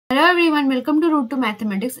everyone, welcome to Road to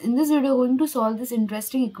Mathematics. In this video, we're going to solve this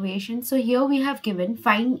interesting equation. So here we have given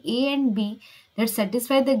find a and b that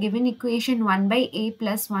satisfy the given equation 1 by a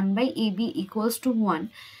plus 1 by ab equals to 1,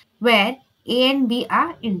 where a and b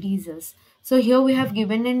are integers. So here we have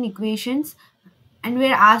given an equations and we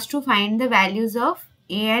are asked to find the values of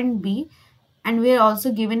a and b, and we are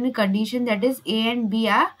also given a condition that is a and b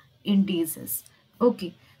are integers.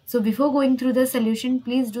 Okay. So before going through the solution,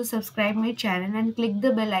 please do subscribe my channel and click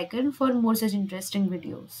the bell icon for more such interesting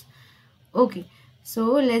videos. Okay, so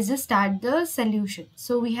let's just start the solution.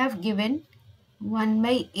 So we have given 1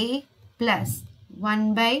 by a plus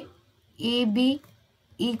 1 by ab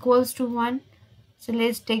equals to 1. So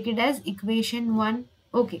let's take it as equation 1.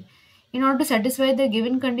 Okay, in order to satisfy the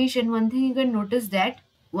given condition, one thing you can notice that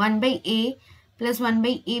 1 by a plus 1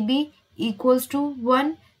 by ab equals to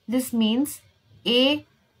 1. This means a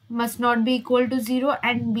must not be equal to 0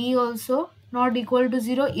 and b also not equal to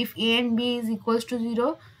 0. If a and b is equals to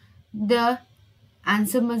 0, the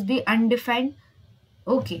answer must be undefined.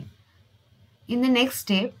 Okay, in the next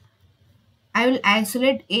step, I will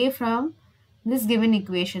isolate a from this given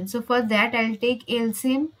equation. So for that, I will take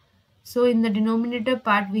LCM. So in the denominator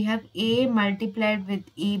part, we have a multiplied with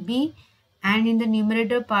ab, and in the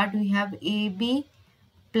numerator part, we have ab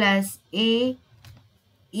plus a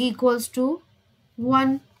equals to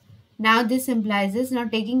 1. Now this implies this. Now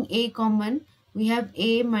taking a common, we have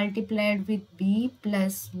a multiplied with b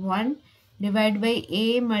plus 1 divided by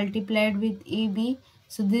a multiplied with ab.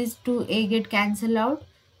 So these two a get cancelled out,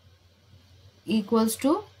 equals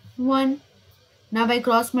to 1. Now by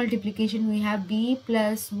cross multiplication, we have b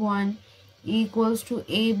plus 1 equals to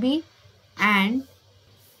ab, and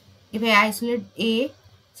if I isolate a,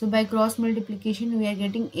 so by cross multiplication, we are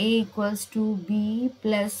getting a equals to b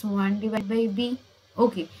plus 1 divided by b.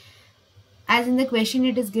 Okay. As in the question,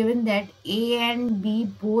 it is given that a and b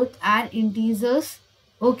both are integers.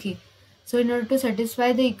 Okay, so in order to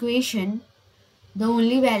satisfy the equation, the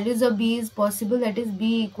only values of b is possible, that is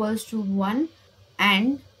b equals to 1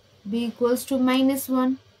 and b equals to minus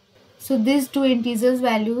 1. So these two integers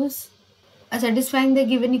values are satisfying the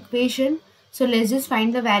given equation. So let's just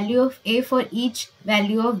find the value of a for each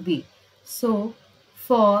value of b. So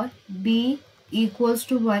for b equals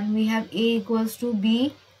to 1, we have a equals to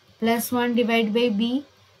b plus 1 divided by b.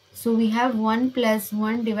 So we have 1 plus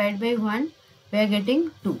 1 divided by 1. We are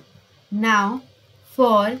getting 2. Now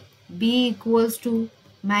for b equals to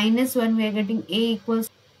minus 1, we are getting a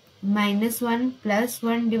equals minus 1 plus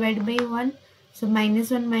 1 divided by 1. So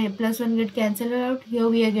minus 1 plus 1 get cancelled out. Here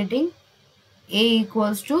we are getting a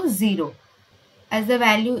equals to 0. As the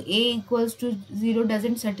value a equals to 0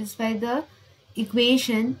 doesn't satisfy the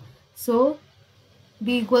equation, so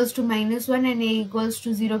b equals to minus 1 and a equals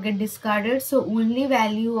to 0 get discarded. So only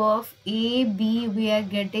value of a, b we are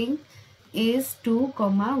getting is 2,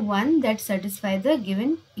 1 that satisfy the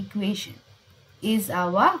given equation is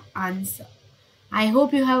our answer. I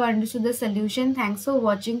hope you have understood the solution. Thanks for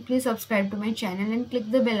watching. Please subscribe to my channel and click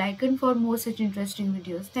the bell icon for more such interesting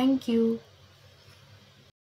videos. Thank you.